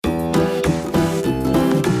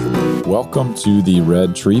Welcome to the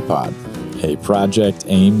Red Tree Pod, a project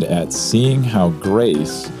aimed at seeing how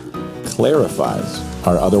grace clarifies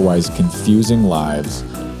our otherwise confusing lives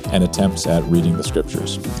and attempts at reading the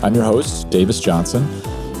scriptures. I'm your host, Davis Johnson,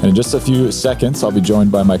 and in just a few seconds, I'll be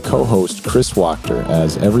joined by my co-host, Chris Wachter,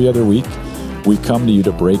 as every other week, we come to you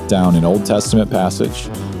to break down an Old Testament passage,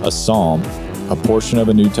 a psalm, a portion of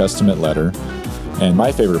a New Testament letter, and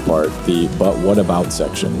my favorite part, the But What About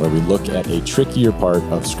section, where we look at a trickier part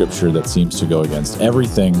of Scripture that seems to go against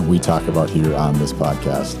everything we talk about here on this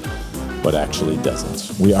podcast, but actually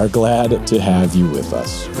doesn't. We are glad to have you with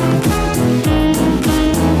us.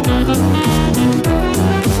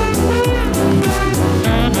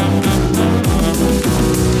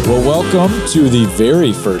 Well, welcome to the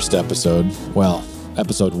very first episode. Well,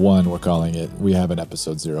 episode 1, we're calling it. We have an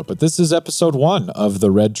episode 0, but this is episode 1 of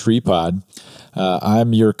the Red Tree Pod.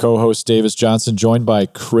 I'm your co-host, Davis Johnson, joined by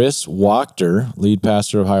Chris Wachter, lead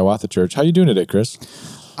pastor of Hiawatha Church. How you doing today, Chris?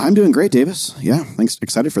 I'm doing great, Davis. Yeah, thanks.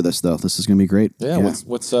 Excited for this, though. This is going to be great. Yeah.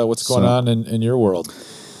 What's going on in your world?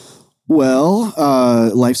 Well,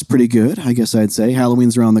 life's pretty good, I guess I'd say.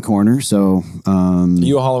 Halloween's around the corner, so... Are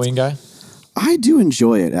you a Halloween guy? I do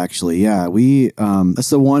enjoy it, actually. Yeah, that's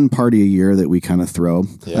the one party a year that we kind of throw.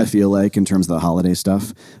 Yeah. I feel like in terms of the holiday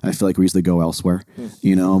stuff, I feel like we usually go elsewhere,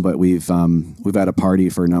 But we've had a party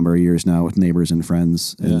for a number of years now with neighbors and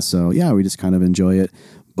friends, and so we just kind of enjoy it.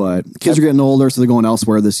 But kids are getting older, so they're going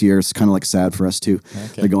elsewhere this year. It's kind of like sad for us too.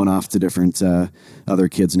 Okay. They're going off to different other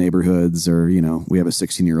kids' neighborhoods, or we have a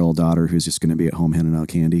 16-year-old daughter who's just going to be at home handing out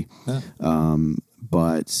candy. Huh.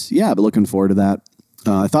 But looking forward to that.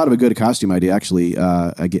 I thought of a good costume idea, actually.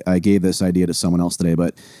 I gave this idea to someone else today,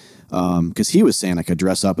 but because he was saying I could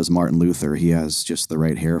dress up as Martin Luther. He has just the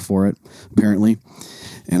right hair for it, apparently.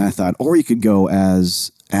 And I thought, or you could go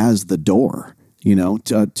as the door, to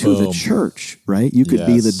the church, right? You could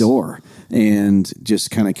be the door and just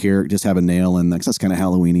kind of just have a nail, and that's kind of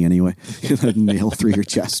Halloween-y anyway. A nail through your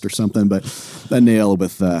chest or something, but a nail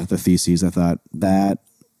with the theses. I thought that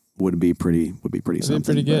would be pretty something.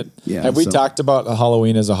 Pretty good. But, yeah. Have we talked about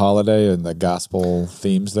Halloween as a holiday and the gospel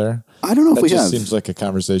themes there? I don't know if we have. That just seems like a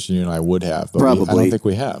conversation you and I would have, but probably. I don't think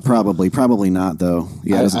we have. Probably not, though.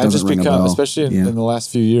 Yeah, I've just become, especially in the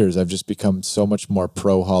last few years, I've just become so much more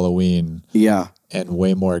pro-Halloween. Yeah. And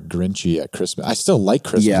way more Grinchy at Christmas. I still like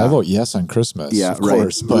Christmas. Yeah. I vote yes on Christmas, of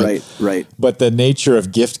course. But, right. But the nature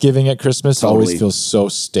of gift giving at Christmas always feels so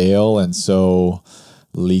stale and so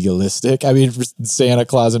legalistic. I mean, Santa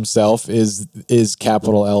Claus himself is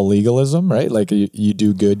capital L legalism, right? Like you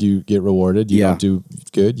do good, you get rewarded. You don't do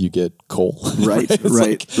good, you get coal. Right,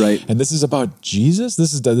 right. And this is about Jesus.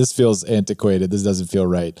 This feels antiquated. This doesn't feel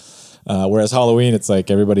right. Whereas Halloween, it's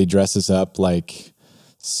like everybody dresses up like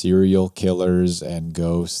serial killers and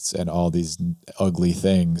ghosts and all these ugly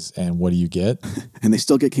things, and what do you get? And they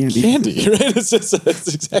still get candy, right? It's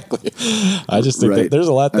exactly. I just think that there's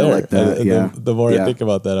a lot there. I like that. The more I think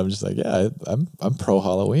about that, I'm just like, I'm pro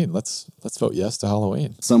Halloween. Let's vote yes to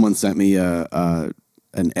Halloween. Someone sent me an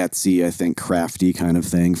Etsy, I think, crafty kind of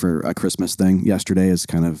thing for a Christmas thing yesterday as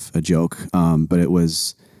kind of a joke, but it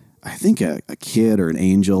was, I think, a kid or an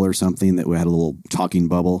angel or something that had a little talking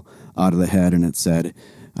bubble out of the head, and it said,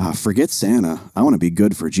 forget Santa, I want to be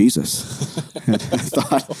good for Jesus. And I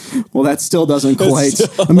thought, well, that still doesn't quite,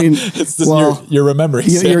 you're remembering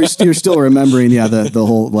you're still remembering, the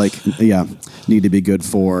whole, need to be good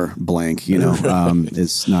for blank,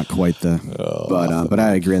 is not quite but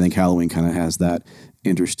I agree. I think Halloween kind of has that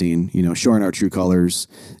interesting, showing our true colors,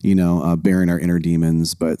 bearing our inner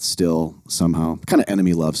demons, but still somehow kind of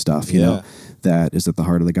enemy love stuff, that is at the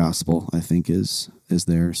heart of the gospel, I think is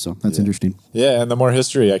there. So that's interesting. Yeah. And the more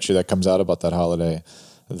history actually that comes out about that holiday,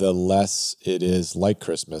 the less it is like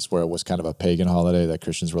Christmas, where it was kind of a pagan holiday that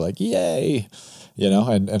Christians were like, yay,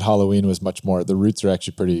 and Halloween was much more, the roots are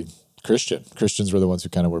actually pretty Christian. Christians were the ones who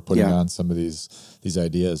kind of were putting on some of these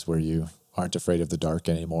ideas where you aren't afraid of the dark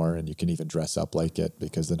anymore, and you can even dress up like it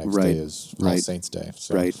because the next day is All Saints Day.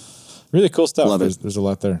 So really cool stuff. Love it. There's a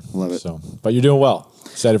lot there. Love it. So, but you're doing well.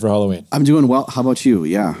 Excited for Halloween. I'm doing well. How about you?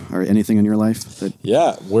 Yeah. Or anything in your life?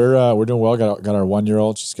 We're doing well. Got our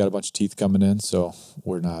 1-year-old. She's got a bunch of teeth coming in, so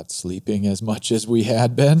we're not sleeping as much as we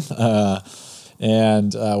had been.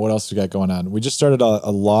 And what else we got going on? We just started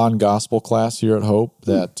a law and gospel class here at Hope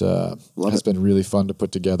that has been really fun to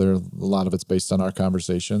put together. A lot of it's based on our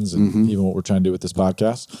conversations and even what we're trying to do with this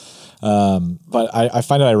podcast. But I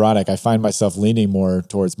find it ironic. I find myself leaning more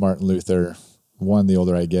towards Martin Luther. One, the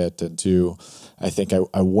older I get, and two, I think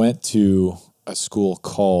I went to a school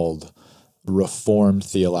called Reformed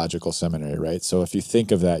Theological Seminary, right? So if you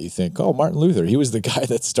think of that, you think, oh, Martin Luther, he was the guy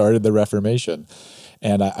that started the Reformation.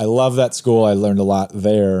 And I love that school. I learned a lot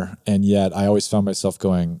there. And yet I always found myself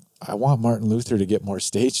going, I want Martin Luther to get more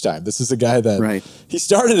stage time. This is a guy that he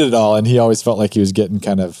started it all, and he always felt like he was getting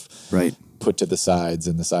kind of put to the sides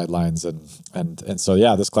and the sidelines. And so,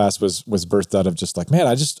 yeah, this class was birthed out of just like, man,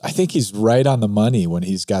 I think he's right on the money when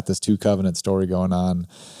he's got this two covenant story going on.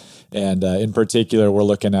 And in particular, we're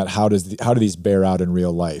looking at how do these bear out in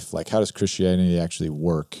real life? Like, how does Christianity actually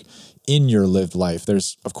work in your lived life?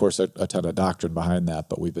 There's, of course, a ton of doctrine behind that,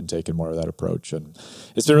 but we've been taking more of that approach, and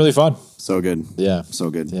it's been really fun. So good. Yeah. So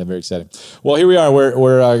good. Yeah, very exciting. Well, here we are.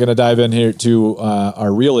 We're going to dive in here to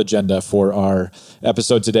our real agenda for our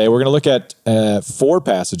episode today. We're going to look at 4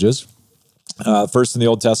 passages. First in the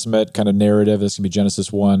Old Testament, kind of narrative. This can be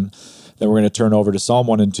Genesis 1. Then we're going to turn over to Psalm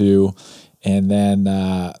 1 and 2. And then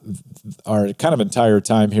our kind of entire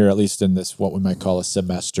time here, at least in this, what we might call a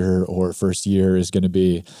semester or first year, is going to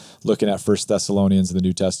be looking at 1 Thessalonians in the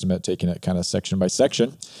New Testament, taking it kind of section by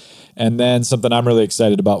section. And then something I'm really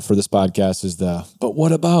excited about for this podcast is the "But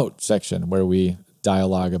what about" section, where we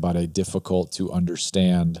dialogue about a difficult to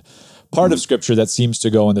understand part of Scripture that seems to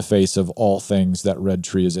go in the face of all things that Red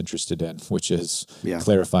Tree is interested in, which is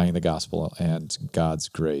clarifying the gospel and God's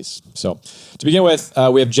grace. So to begin with,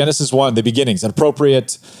 we have Genesis 1, the beginnings, an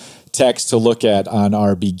appropriate text to look at on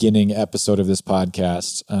our beginning episode of this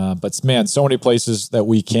podcast. But man, so many places that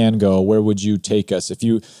we can go. Where would you take us? If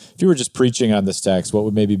you were just preaching on this text, what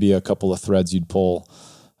would maybe be a couple of threads you'd pull?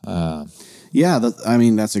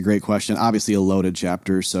 That's a great question. Obviously a loaded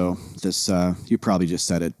chapter. So this, you probably just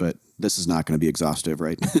said it, but this is not going to be exhaustive,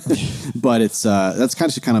 right? But it's that's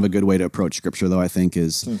kind of a good way to approach Scripture, though, I think,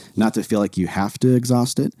 is not to feel like you have to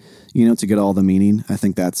exhaust it, to get all the meaning. I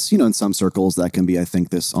think that's, in some circles that can be, I think,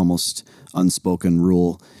 this almost unspoken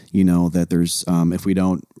rule, that there's, if we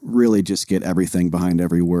don't really just get everything behind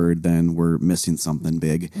every word, then we're missing something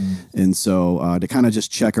big. And so to kind of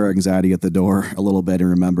just check our anxiety at the door a little bit and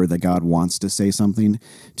remember that God wants to say something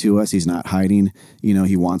to us. He's not hiding,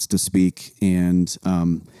 he wants to speak, and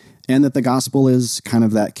that the gospel is kind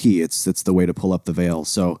of that key. It's the way to pull up the veil.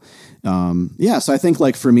 So, so I think,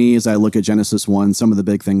 like, for me, as I look at Genesis 1, some of the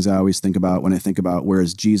big things I always think about when I think about where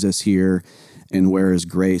is Jesus here and where is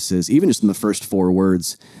grace is, even just in the first 4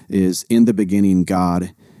 words, is in the beginning,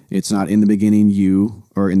 God. It's not in the beginning you,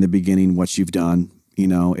 or in the beginning what you've done.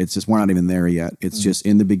 It's just, we're not even there yet. It's just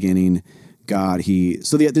in the beginning, God.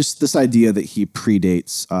 There's this idea that he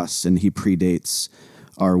predates us and he predates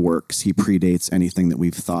our works. He predates anything that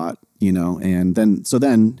we've thought, and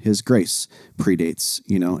then his grace predates,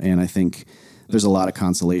 and I think there's a lot of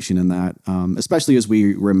consolation in that, especially as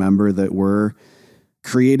we remember that we're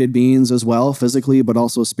created beings as well, physically, but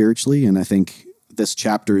also spiritually. And I think this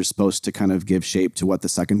chapter is supposed to kind of give shape to what the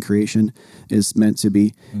second creation is meant to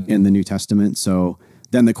be in the New Testament. So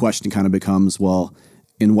then the question kind of becomes, well,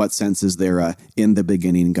 in what sense is there a in the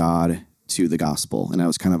beginning God to the gospel? And I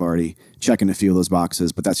was kind of already checking a few of those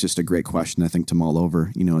boxes, but that's just a great question, I think, to mull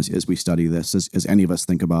over, as we study this, as any of us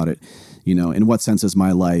think about it, in what sense is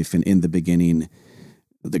my life, and in the beginning,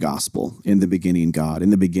 the gospel, in the beginning, God, in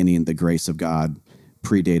the beginning, the grace of God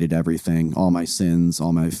predated everything, all my sins,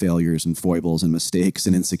 all my failures and foibles and mistakes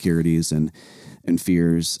and insecurities and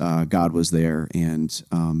fears. God was there and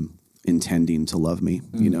intending to love me,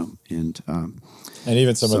 and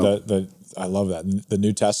even some of the I love that. The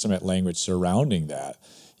New Testament language surrounding that.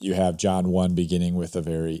 You have John 1 beginning with a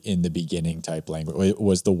very in the beginning type language. It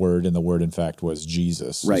was the Word, and the Word, in fact, was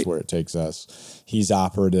Jesus. Right. Is where it takes us. He's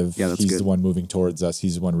operative. Yeah, he's the one moving towards us.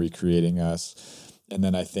 He's the one recreating us. And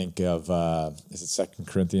then I think of, is it 2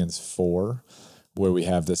 Corinthians 4, where we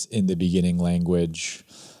have this in the beginning language,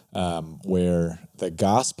 where the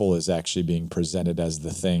gospel is actually being presented as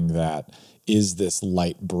the thing that is this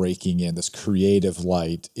light breaking in. This creative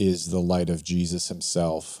light is the light of Jesus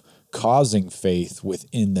himself, causing faith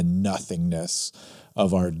within the nothingness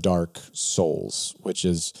of our dark souls, which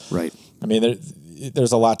is right. I mean,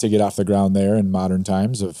 there's a lot to get off the ground there in modern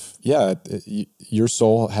times of, your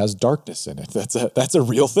soul has darkness in it. That's a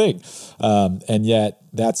real thing. And yet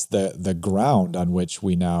that's the ground on which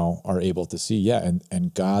we now are able to see. Yeah.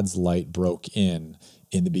 And God's light broke in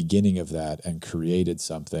the beginning of that and created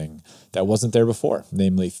something that wasn't there before,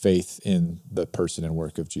 namely faith in the person and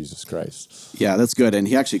work of Jesus Christ. Yeah, that's good. And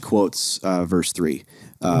he actually quotes verse 3,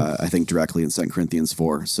 I think directly in 2 Corinthians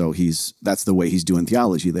 4. So that's the way he's doing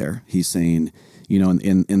theology there. He's saying,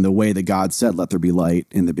 in the way that God said, let there be light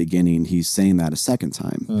in the beginning, he's saying that a second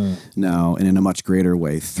time now, and in a much greater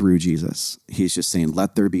way through Jesus. He's just saying,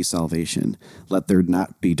 let there be salvation. Let there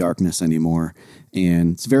not be darkness anymore.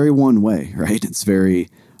 And it's very one way, right? It's very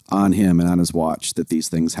on him and on his watch that these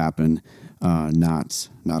things happen, not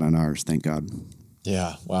on ours, thank God.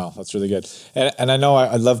 Yeah, wow, that's really good. And I know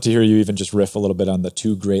I'd love to hear you even just riff a little bit on the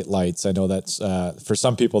two great lights. I know that's, for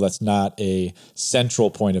some people, that's not a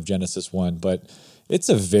central point of Genesis 1, but it's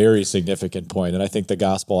a very significant point. And I think the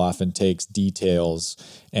gospel often takes details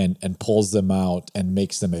and pulls them out and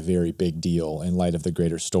makes them a very big deal in light of the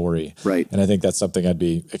greater story. Right. And I think that's something I'd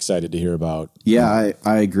be excited to hear about. Yeah,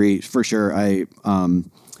 I agree, for sure.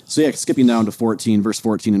 Skipping down to verse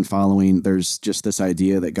 14 and following, there's just this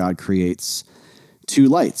idea that God creates two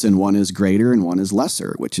lights, and one is greater and one is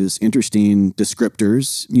lesser, which is interesting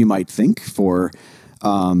descriptors, you might think, for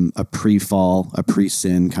a pre-fall, a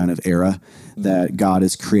pre-sin kind of era, that God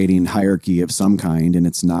is creating hierarchy of some kind, and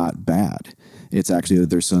it's not bad. It's actually,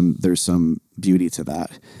 there's some beauty to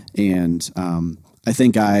that. And I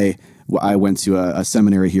think I went to a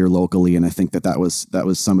seminary here locally, and I think that was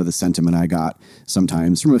some of the sentiment I got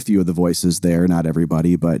sometimes from a few of the voices there, not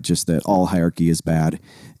everybody, but just that all hierarchy is bad.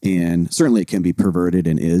 And certainly it can be perverted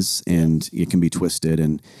and it can be twisted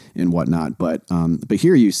and whatnot. But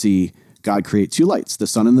here you see God create two lights, the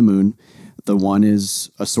sun and the moon. The one is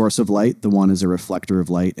a source of light. The one is a reflector of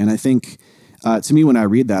light. And I think, to me, when I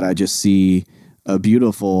read that, I just see a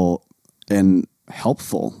beautiful and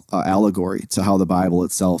helpful allegory to how the Bible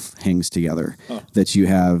itself hangs together. That you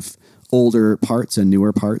have older parts and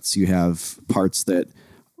newer parts. You have parts that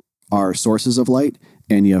are sources of light,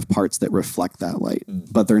 and you have parts that reflect that light,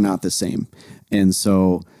 but they're not the same. And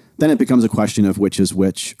so then it becomes a question of which is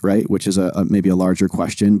which, right? Which is maybe a larger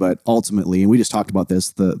question, but ultimately, and we just talked about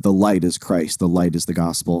this, the light is Christ, the light is the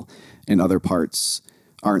gospel, and other parts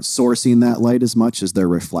aren't sourcing that light as much as they're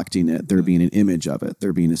reflecting it. They're being an image of it.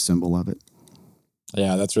 They're being a symbol of it.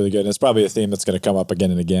 Yeah, that's really good. And it's probably a theme that's going to come up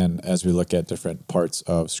again and again as we look at different parts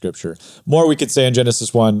of Scripture. More we could say in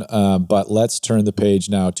Genesis 1, but let's turn the page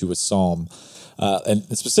now to a psalm.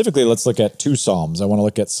 And specifically, let's look at two psalms. I want to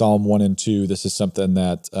look at Psalm 1 and 2. This is something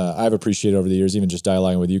that I've appreciated over the years, even just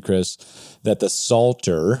dialoguing with you, Chris, that the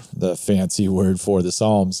Psalter, the fancy word for the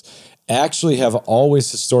Psalms, actually have always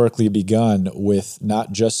historically begun with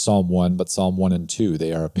not just Psalm 1, but Psalm 1 and 2.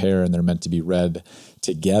 They are a pair, and they're meant to be read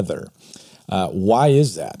together. Why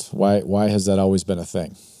is that? Why has that always been a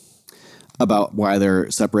thing? About why they're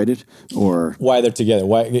separated, or why they're together?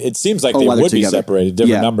 Why it seems like they would be separated,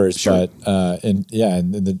 different numbers, sure. But in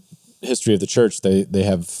the history of the church, they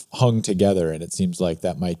have hung together, and it seems like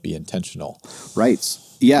that might be intentional. Right.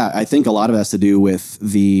 Yeah, I think a lot of it has to do with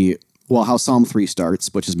how Psalm 3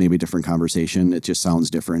 starts, which is maybe a different conversation. It just sounds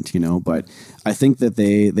different, but I think that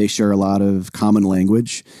they share a lot of common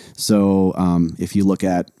language. So if you look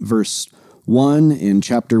at verse 1 in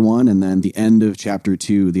chapter 1, and then the end of chapter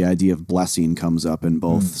 2, the idea of blessing comes up in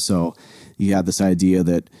both. So you have this idea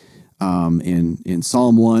that in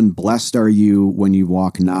Psalm 1, blessed are you when you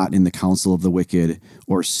walk not in the counsel of the wicked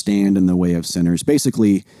or stand in the way of sinners.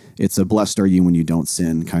 Basically, it's a blessed are you when you don't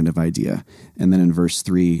sin kind of idea. And then in verse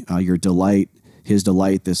 3, his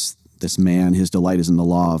delight, this man, his delight is in the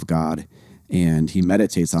law of God, and he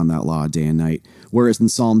meditates on that law day and night. Whereas in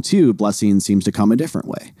Psalm 2, blessing seems to come a different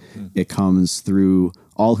way. It comes through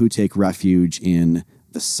all who take refuge in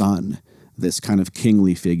the Son, this kind of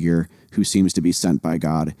kingly figure who seems to be sent by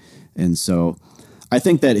God. And so I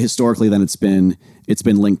think that historically then it's been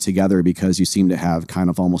linked together because you seem to have kind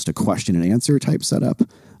of almost a question and answer type setup,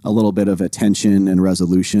 a little bit of a tension and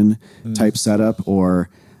resolution type setup, or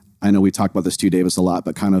I know we talk about this too, Davis, a lot,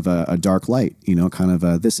 but kind of a dark light, kind of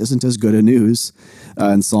a, this isn't as good a news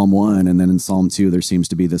in Psalm 1. And then in Psalm 2, there seems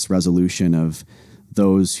to be this resolution of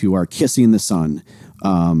those who are kissing the Son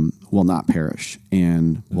will not perish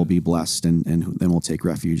and will be blessed, and then will take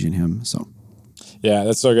refuge in him. So, yeah,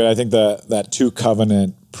 that's so good. I think that two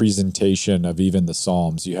covenant presentation of even the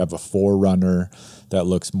Psalms, you have a forerunner that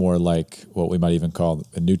looks more like what we might even call,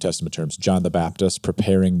 in New Testament terms, John the Baptist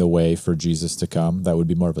preparing the way for Jesus to come. That would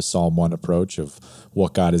be more of a Psalm 1 approach of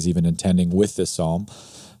what God is even intending with this psalm.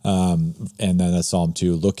 And then a Psalm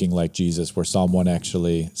 2 looking like Jesus, where Psalm 1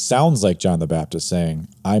 actually sounds like John the Baptist saying,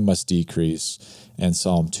 I must decrease, and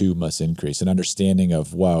Psalm 2 must increase. An understanding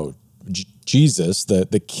of, wow, Jesus,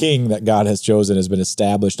 the king that God has chosen, has been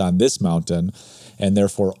established on this mountain, and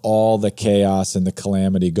therefore all the chaos and the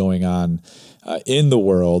calamity going on in the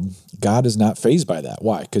world, God is not fazed by that.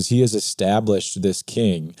 Why? Because he has established this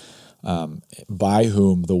king by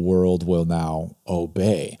whom the world will now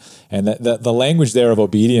obey. And the language there of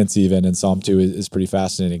obedience, even in Psalm 2, is pretty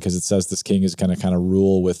fascinating, because it says this king is going to kind of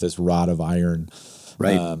rule with this rod of iron,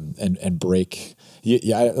 right? And break.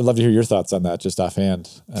 Yeah, I'd love to hear your thoughts on that, just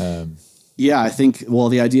offhand. Yeah, I think, well,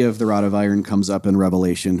 the idea of the rod of iron comes up in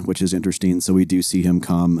Revelation, which is interesting. So we do see him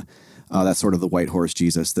come. That's sort of the white horse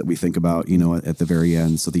Jesus that we think about, at the very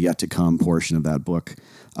end. So the yet to come portion of that book.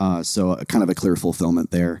 So kind of a clear fulfillment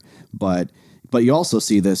there. But you also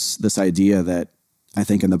see this idea that I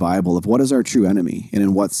think in the Bible of what is our true enemy and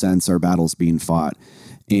in what sense are battles being fought.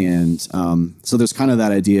 And so there's kind of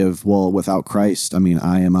that idea of, well, without Christ, I mean,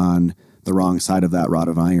 I am on the wrong side of that rod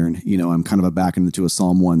of iron. I'm kind of back into a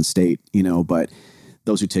Psalm 1 state, but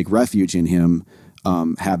those who take refuge in him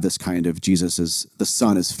have this kind of Jesus is the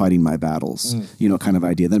Son is fighting my battles, kind of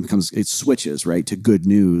idea. Then it switches, right, to good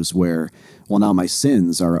news where, well, now my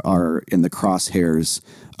sins are in the crosshairs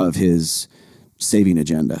of his saving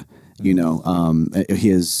agenda,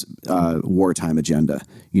 his wartime agenda,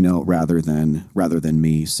 rather than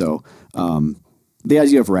me. So, the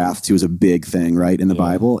idea of wrath too is a big thing, right, in the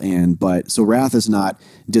Bible. So wrath does not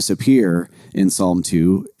disappear in Psalm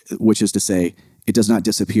 2, which is to say it does not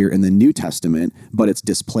disappear in the New Testament, but it's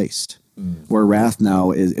displaced. Where wrath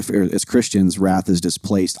now is, if as Christians, wrath is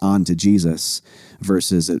displaced onto Jesus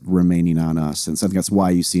versus it remaining on us. And so I think that's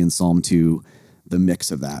why you see in Psalm 2 the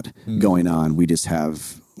mix of that going on. We're just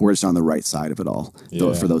on the right side of it all,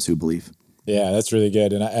 for those who believe. Yeah, that's really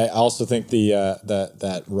good. And I also think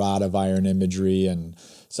that rod of iron imagery and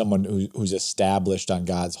someone who's established on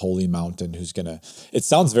God's holy mountain, it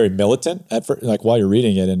sounds very militant like while you're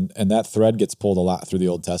reading it. And that thread gets pulled a lot through the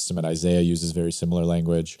Old Testament. Isaiah uses very similar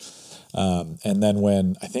language. And then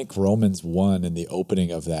when I think Romans 1 in the opening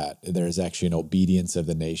of that, there's actually an obedience of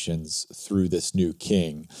the nations through this new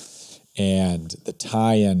king. And the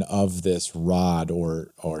tie-in of this rod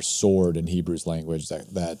or sword in Hebrew's language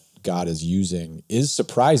that God is using is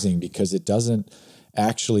surprising, because it doesn't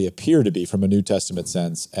actually appear to be, from a New Testament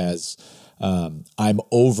sense, as I'm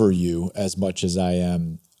over you as much as I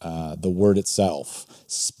am the word itself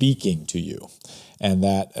speaking to you. And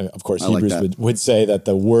that, of course, Hebrews would say that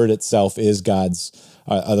the word itself is God's,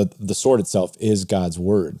 the sword itself is God's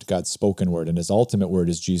word, God's spoken word, and his ultimate word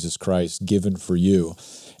is Jesus Christ given for you.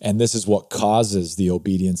 And this is what causes the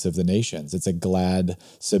obedience of the nations. It's a glad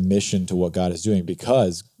submission to what God is doing,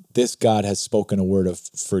 because this God has spoken a word of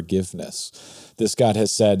forgiveness. This God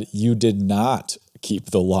has said, you did not keep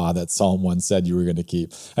the law that Psalm 1 said you were going to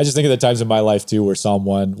keep. I just think of the times in my life too where Psalm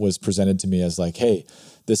 1 was presented to me as like, hey,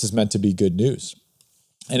 this is meant to be good news.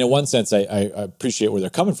 And in one sense, I appreciate where they're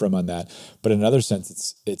coming from on that. But in another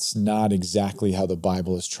sense, it's not exactly how the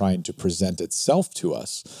Bible is trying to present itself to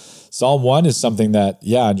us. Psalm 1 is something that,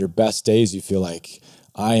 on your best days, you feel like,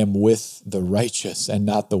 I am with the righteous and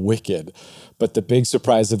not the wicked. But the big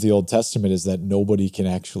surprise of the Old Testament is that nobody can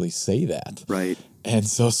actually say that. Right. And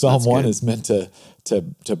so Psalm 1 is meant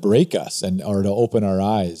to break us or to open our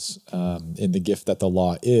eyes in the gift that the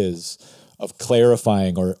law is, of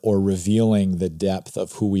clarifying or revealing the depth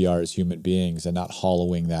of who we are as human beings, and not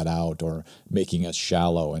hollowing that out or making us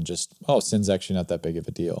shallow and just, sin's actually not that big of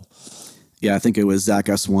a deal. Yeah, I think it was Zach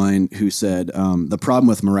Eswine who said, the problem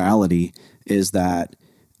with morality is that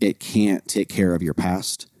it can't take care of your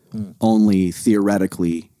past, only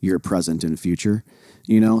theoretically your present and future.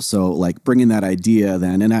 So like bringing that idea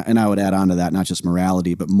then, and I would add on to that, not just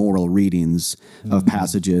morality, but moral readings of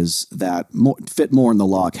passages that fit more in the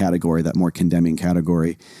law category, that more condemning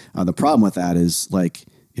category. The problem with that is, like,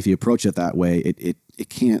 if you approach it that way, it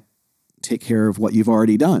can't take care of what you've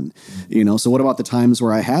already done. So what about the times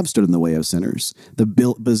where I have stood in the way of sinners, the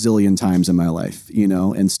bazillion times in my life,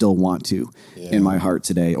 and still want to in my heart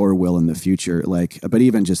today, or will in the future. But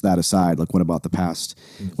even just that aside, like, what about the past?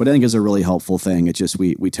 What I think is a really helpful thing, it's just,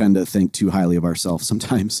 we tend to think too highly of ourselves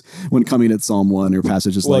sometimes when coming at Psalm 1 or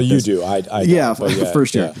passages like this. Well, you do. I don't, for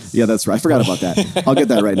sure. Yeah, that's right. I forgot about that. I'll get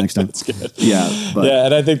that right next time. That's good. Yeah.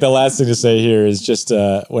 And I think the last thing to say here is just,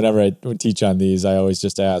 whenever I teach on these, I always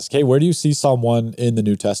just ask, hey, where do you see Psalm 1 in the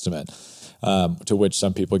New Testament? To which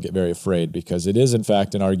some people get very afraid, because it is, in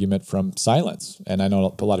fact, an argument from silence. And I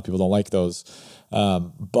know a lot of people don't like those.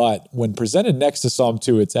 But when presented next to Psalm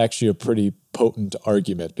 2, it's actually a pretty potent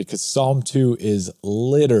argument, because Psalm 2 is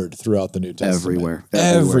littered throughout the New Testament.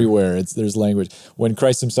 Everywhere. There's language. When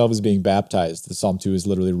Christ himself is being baptized, the Psalm 2 is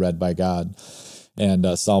literally read by God. And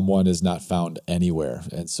Psalm 1 is not found anywhere.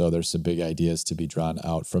 And so there's some big ideas to be drawn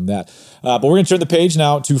out from that. But we're going to turn the page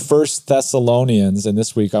now to 1 Thessalonians. And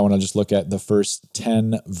this week I want to just look at the first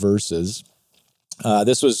 10 verses.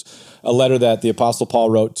 This was a letter that the Apostle Paul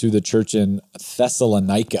wrote to the church in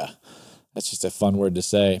Thessalonica. That's just a fun word to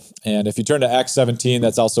say. And if you turn to Acts 17,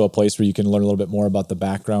 that's also a place where you can learn a little bit more about the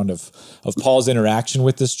background of Paul's interaction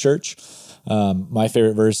with this church. My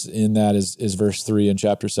favorite verse in that is verse 3 in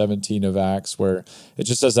chapter 17 of Acts, where it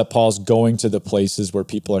just says that Paul's going to the places where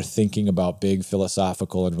people are thinking about big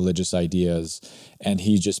philosophical and religious ideas, and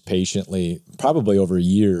he just patiently, probably over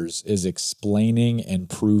years, is explaining and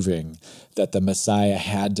proving that the Messiah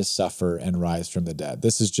had to suffer and rise from the dead.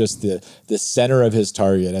 This is just the center of his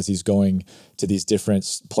target as he's going to these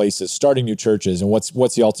different places, starting new churches. And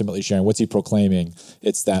what's he ultimately sharing? What's he proclaiming?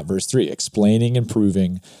 It's that verse 3, explaining and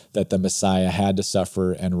proving that the Messiah had to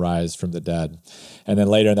suffer and rise from the dead. And then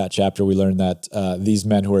later in that chapter, we learn that these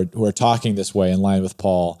men who are talking this way in line with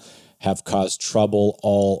Paul have caused trouble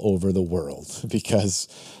all over the world, because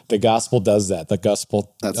the gospel does that. The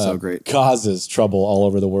gospel so great. Causes trouble all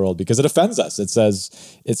over the world because it offends us. It says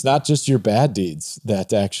it's not just your bad deeds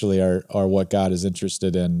that actually are what God is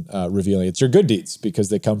interested in revealing. It's your good deeds, because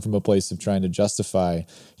they come from a place of trying to justify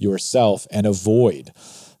yourself and avoid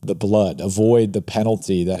the blood, avoid the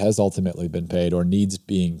penalty that has ultimately been paid or needs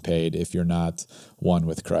being paid if you're not one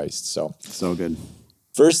with Christ. So good.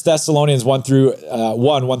 1 Thessalonians 1 through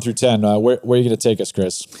 10. Where are you going to take us,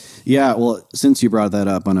 Chris? Yeah, well, since you brought that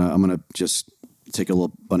up, I'm gonna just take a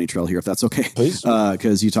little bunny trail here, if that's okay. Please.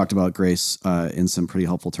 Because you talked about grace in some pretty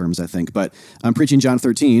helpful terms, I think. But I'm preaching John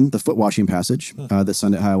 13, the foot washing passage, this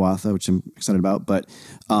Sunday at Hiawatha, which I'm excited about. But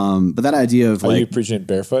that idea of Are you preaching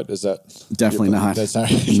barefoot? Is that definitely not? That's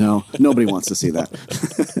not No, nobody wants to see that.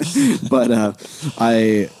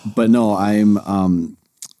 I'm.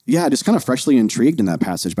 Yeah, just kind of freshly intrigued in that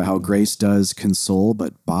passage by how grace does console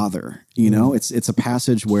but bother. You know, it's a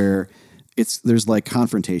passage where there's like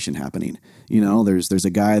confrontation happening. You know, there's a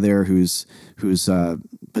guy there who's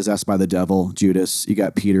possessed by the devil, Judas. You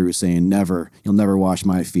got Peter who's saying, you'll never wash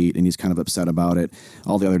my feet, and he's kind of upset about it.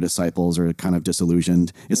 All the other disciples are kind of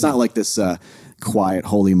disillusioned. It's not like this quiet,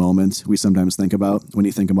 holy moment we sometimes think about when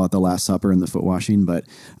you think about the Last Supper and the foot washing. But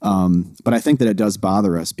I think that it does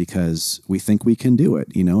bother us because we think we can do it,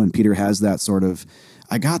 you know, and Peter has that sort of,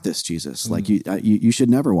 I got this, Jesus. Like you should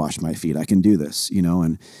never wash my feet. I can do this, you know.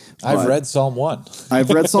 And I've read Psalm 1. I've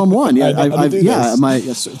read Psalm 1.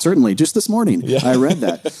 Yeah, certainly just this morning I read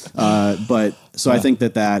that. I think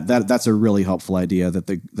that's a really helpful idea that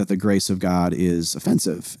the grace of God is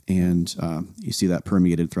offensive, and you see that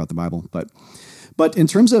permeated throughout the Bible. But in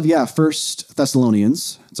terms of, 1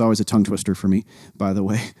 Thessalonians, it's always a tongue twister for me, by the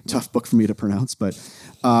way, tough book for me to pronounce. But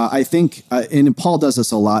I think, and Paul does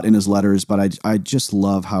this a lot in his letters, but I just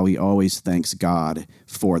love how he always thanks God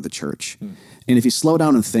for the church. And if you slow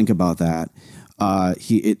down and think about that,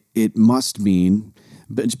 it must mean,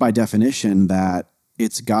 by definition, that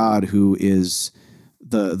it's God who is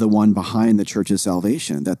the one behind the church's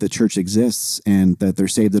salvation, that the church exists and that they're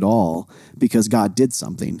saved at all because God did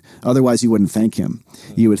something. Otherwise, you wouldn't thank him.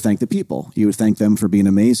 You would thank the people. You would thank them for being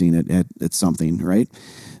amazing at something, right?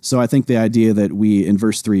 So I think the idea that in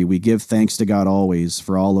verse 3, we give thanks to God always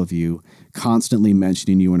for all of you, constantly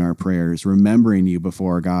mentioning you in our prayers, remembering you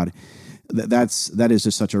before God. That is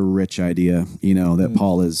just such a rich idea, you know, that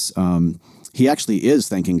Paul is, he actually is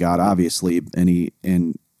thanking God, obviously, and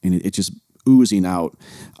it just oozing out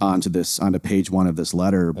onto page 1 of this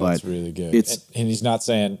letter. That's really good. And he's not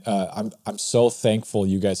saying, I'm so thankful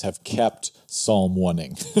you guys have kept Psalm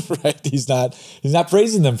 1ing, right? He's not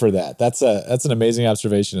praising them for that. That's an amazing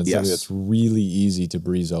observation and something that's really easy to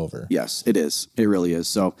breeze over. Yes, it is. It really is.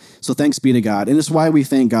 So thanks be to God. And it's why we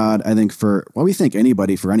thank God, I think, we thank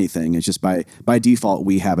anybody for anything. It's just by default,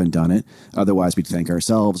 we haven't done it. Otherwise, we'd thank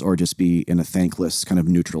ourselves or just be in a thankless kind of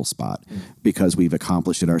neutral spot because we've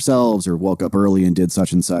accomplished it ourselves or woke up early and did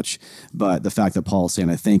such and such. But the fact that Paul's saying,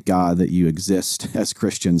 I thank God that you exist as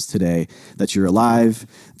Christians today, that you're alive,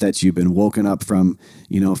 that you've been woken up from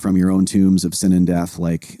your own tombs of sin and death,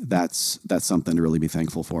 like that's something to really be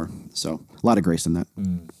thankful for. So a lot of grace in that.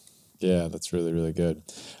 Yeah, that's really, really good.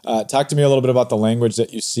 Talk to me a little bit about the language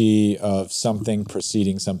that you see of something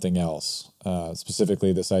preceding something else.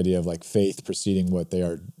 Specifically this idea of like faith preceding what they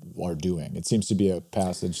are doing. It seems to be a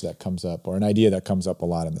passage that comes up, or an idea that comes up a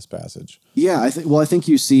lot in this passage. Yeah, I think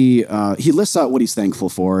you see, he lists out what he's thankful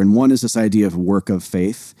for, and one is this idea of work of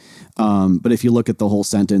faith. But if you look at the whole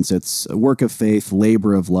sentence, it's a work of faith,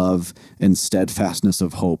 labor of love, and steadfastness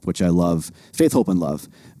of hope, which I love. Faith, hope, and love,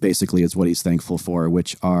 basically, is what he's thankful for,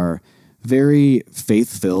 which are very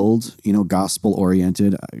faith-filled,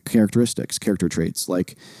 gospel-oriented character traits.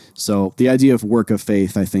 So the idea of work of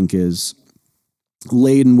faith, I think, is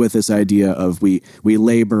laden with this idea of we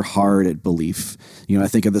labor hard at belief. I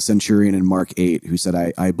think of the centurion in Mark 8 who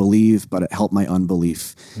said, I believe, but help my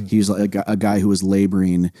unbelief. He's like a guy who was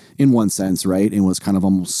laboring in one sense, right? And was kind of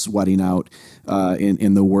almost sweating out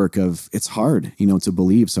in the work of, it's hard, to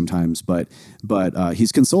believe sometimes, but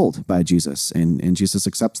he's consoled by Jesus, and Jesus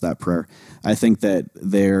accepts that prayer. I think that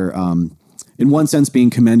they're, in one sense, being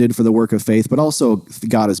commended for the work of faith, but also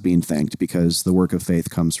God is being thanked because the work of faith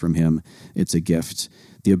comes from him. It's a gift.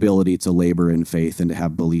 The ability to labor in faith and to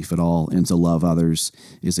have belief at all and to love others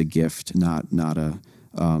is a gift, not a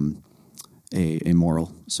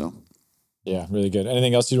moral. So, yeah, really good.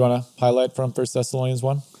 Anything else you'd want to highlight from 1 Thessalonians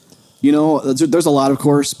 1? There's a lot, of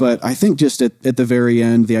course, but I think just at the very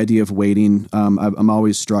end, the idea of waiting, I'm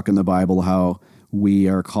always struck in the Bible how we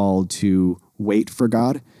are called to wait for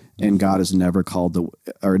God. And God is never called to,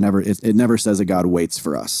 or never, it never says that God waits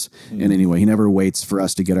for us in any way. He never waits for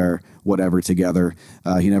us to get our whatever together.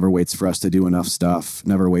 He never waits for us to do enough stuff,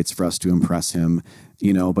 never waits for us to impress him,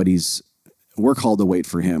 but we're called to wait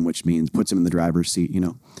for him, which means puts him in the driver's seat,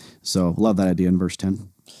 So love that idea in verse 10.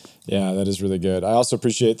 Yeah, that is really good. I also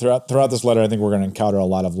appreciate throughout this letter, I think we're going to encounter a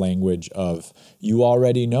lot of language of you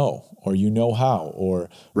already know, or you know how, or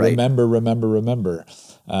right. remember,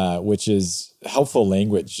 which is helpful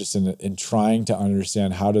language just in trying to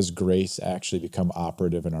understand how does grace actually become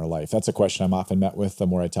operative in our life. That's a question I'm often met with the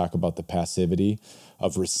more I talk about the passivity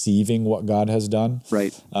of receiving what God has done.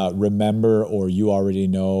 Right. Remember, or you already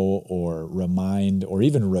know, or remind, or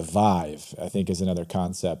even revive, I think is another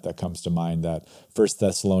concept that comes to mind that 1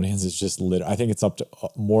 Thessalonians is just I think it's up to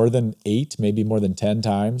more than 8, maybe more than 10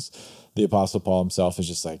 times. The Apostle Paul himself is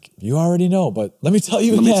just like, you already know, but let me tell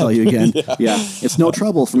you again. Yeah. It's no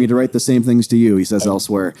trouble for me to write the same things to you, he says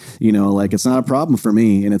elsewhere. It's not a problem for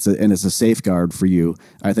me, and it's a safeguard for you,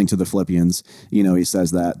 I think, to the Philippians. He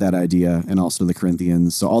says that idea, and also to the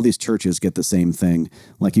Corinthians. So all these churches get the same thing.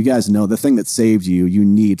 Like, you guys know, the thing that saved you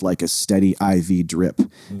need like a steady IV drip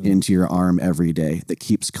into your arm every day that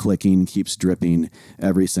keeps clicking, keeps dripping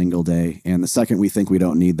every single day. And the second we think we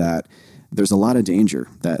don't need that, there's a lot of danger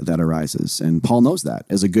that arises. And Paul knows that.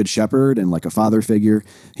 As a good shepherd and like a father figure,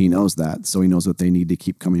 he knows that. So he knows what they need to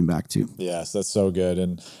keep coming back to. Yes, that's so good.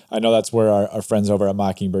 And I know that's where our friends over at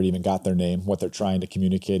Mockingbird even got their name. What they're trying to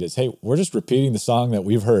communicate is, hey, we're just repeating the song that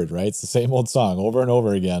we've heard, right? It's the same old song over and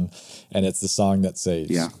over again. And it's the song that saves.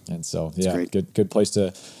 Yeah. And so, great. good place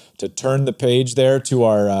to turn the page there to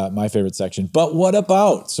our my favorite section. But what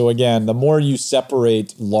about? So again, the more you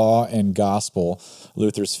separate law and gospel,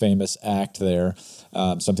 Luther's famous act there,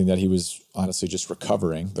 something that he was honestly just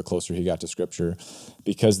recovering the closer he got to Scripture,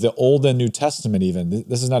 because the Old and New Testament, even,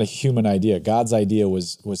 this is not a human idea. God's idea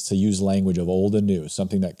was to use language of old and new,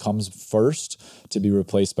 something that comes first to be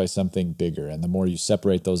replaced by something bigger. And the more you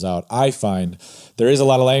separate those out, I find there is a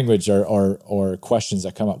lot of language or questions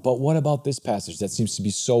that come up. But what about this passage that seems to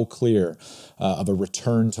be so clear of a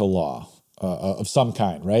return to law? Of some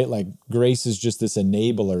kind, right? Like, grace is just this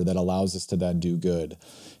enabler that allows us to then do good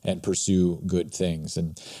and pursue good things.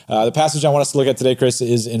 And the passage I want us to look at today, Chris,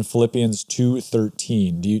 is in Philippians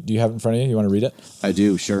 2:13. Do you have it in front of you? You want to read it? I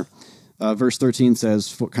do, sure. Verse 13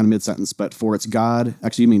 says, kind of mid-sentence, but for it's God,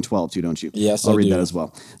 actually you mean 12 too, don't you? Yes, I'll read that as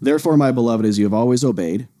well. Therefore, my beloved, as you have always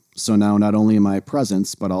obeyed, so now not only in my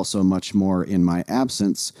presence, but also much more in my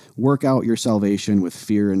absence, work out your salvation with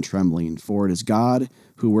fear and trembling, for it is God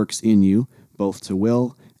who works in you, both to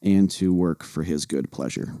will and to work for his good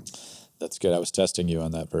pleasure. That's good. I was testing you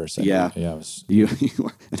on that verse. Yeah. You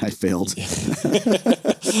were, and I failed.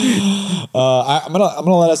 I'm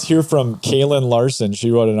gonna let us hear from Kaylin Larson.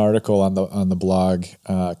 She wrote an article on the blog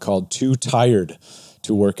called "Too Tired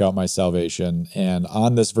to Work Out My Salvation," and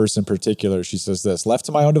on this verse in particular, she says this: "Left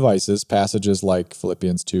to my own devices, passages like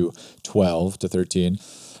Philippians 2:12-13."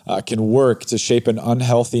 Can work to shape an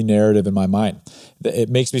unhealthy narrative in my mind. It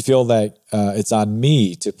makes me feel that it's on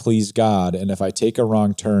me to please God, and if I take a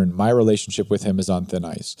wrong turn, my relationship with him is on thin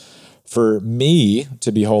ice. For me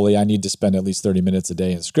to be holy, I need to spend at least 30 minutes a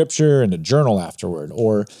day in Scripture and a journal afterward.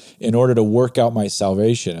 Or in order to work out my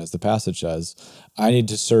salvation, as the passage says, I need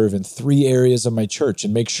to serve in 3 areas of my church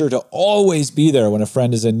and make sure to always be there when a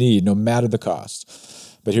friend is in need, no matter the cost.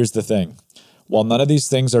 But here's the thing. While none of these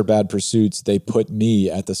things are bad pursuits, they put me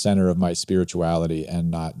at the center of my spirituality and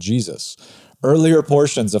not Jesus. Earlier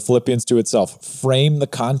portions of Philippians 2 itself frame the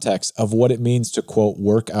context of what it means to, quote,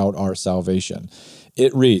 work out our salvation.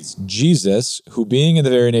 It reads, Jesus, who being in the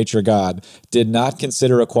very nature God, did not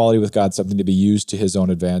consider equality with God something to be used to his own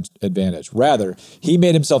advantage. Rather, he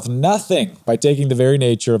made himself nothing by taking the very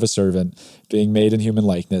nature of a servant, being made in human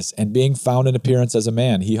likeness, and being found in appearance as a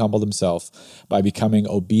man. He humbled himself by becoming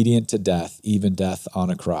obedient to death, even death on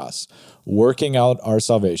a cross. Working out our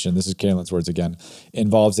salvation, this is Kaylin's words again,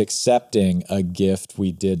 involves accepting a gift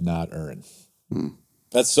we did not earn.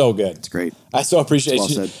 That's so good. It's great. I so appreciate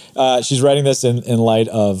it. She's writing this in light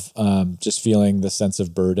of just feeling the sense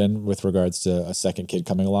of burden with regards to a second kid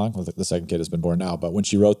coming along. Well, the second kid has been born now, but when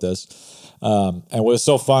she wrote this, and what was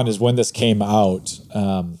so fun is when this came out,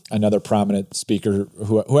 another prominent speaker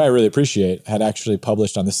who I really appreciate had actually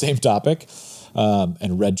published on the same topic.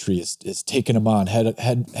 And Red Tree is taking them on head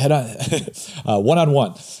on,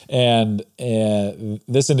 one-on-one. And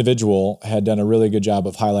this individual had done a really good job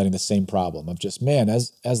of highlighting the same problem of just, man,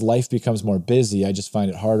 as life becomes more busy, I just find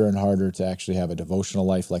it harder and harder to actually have a devotional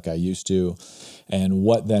life like I used to. And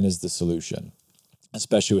what then is the solution,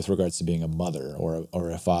 especially with regards to being a mother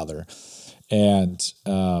or a father? And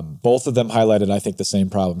both of them highlighted, I think, the same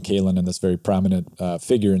problem, Kaylin and this very prominent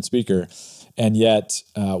figure and speaker. And yet,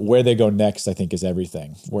 where they go next, I think, is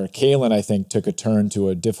everything. Where Kaylin, I think, took a turn to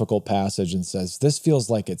a difficult passage and says, this feels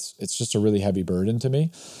like it's just a really heavy burden to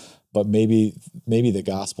me. But maybe the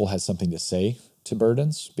gospel has something to say to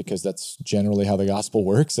burdens, because that's generally how the gospel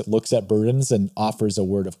works. It looks at burdens and offers a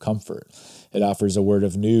word of comfort. It offers a word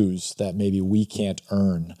of news that maybe we can't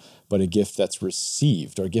earn, but a gift that's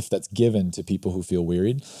received or a gift that's given to people who feel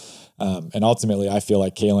wearied. And ultimately, I feel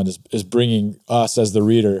like Kaylin is bringing us as the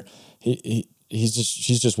reader.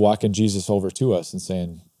 She's just walking Jesus over to us and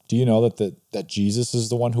saying, do you know that Jesus is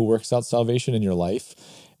the one who works out salvation in your life?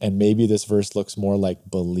 And maybe this verse looks more like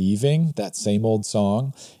believing that same old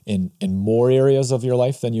song in more areas of your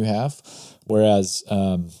life than you have. Whereas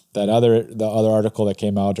the other article that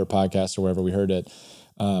came out or podcast or wherever we heard it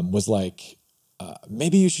was like,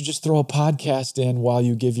 maybe you should just throw a podcast in while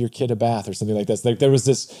you give your kid a bath or something like that. Like there was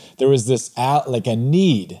this like a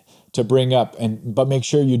need to bring up but make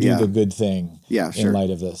sure you do the good thing in light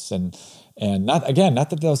of this. And not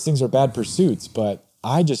that those things are bad pursuits, but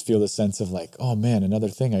I just feel the sense of like, oh man, another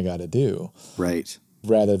thing I got to do. Right.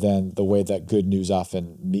 Rather than the way that good news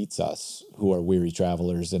often meets us who are weary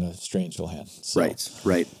travelers in a strange land. So.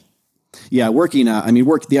 Right. Yeah. Working out. I mean,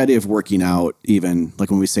 the idea of working out, even like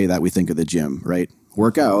when we say that, we think of the gym, right?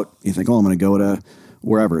 Work out. You think, oh, I'm going to go to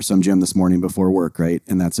wherever, some gym this morning before work, right?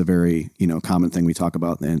 And that's a very, common thing we talk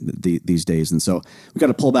about these days. And so we got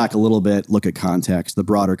to pull back a little bit, look at context, the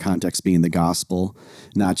broader context being the gospel,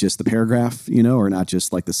 not just the paragraph, or not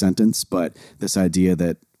just like the sentence, but this idea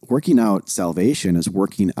that working out salvation is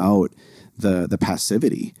working out the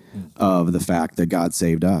passivity of the fact that God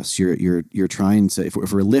saved us. You're trying to, if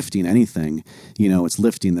we're lifting anything, it's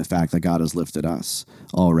lifting the fact that God has lifted us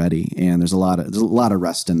already. And there's a lot of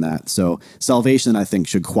rest in that. So salvation, I think,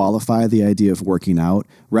 should qualify the idea of working out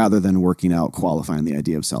rather than working out qualifying the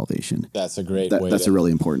idea of salvation. That's a great way. That's a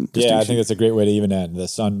really important distinction. Yeah, I think that's a great way to even end. The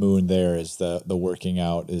sun moon there is the working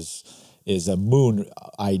out is a moon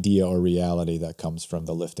idea or reality that comes from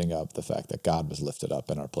the lifting up, the fact that God was lifted up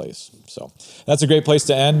in our place. So that's a great place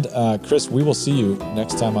to end. Chris, we will see you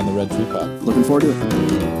next time on the Red Tree Pod. Looking forward to it.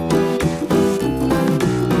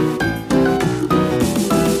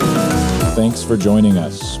 Thanks for joining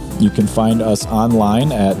us. You can find us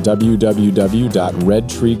online at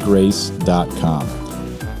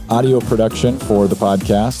www.redtreegrace.com. Audio production for the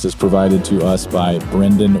podcast is provided to us by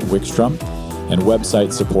Brendan Wickstrom, and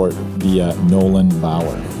website support via Nolan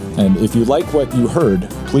Bauer. And if you like what you heard,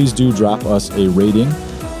 please do drop us a rating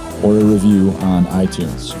or a review on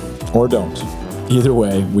iTunes. Or don't. Either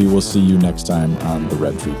way, we will see you next time on the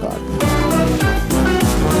Red Tree Pod.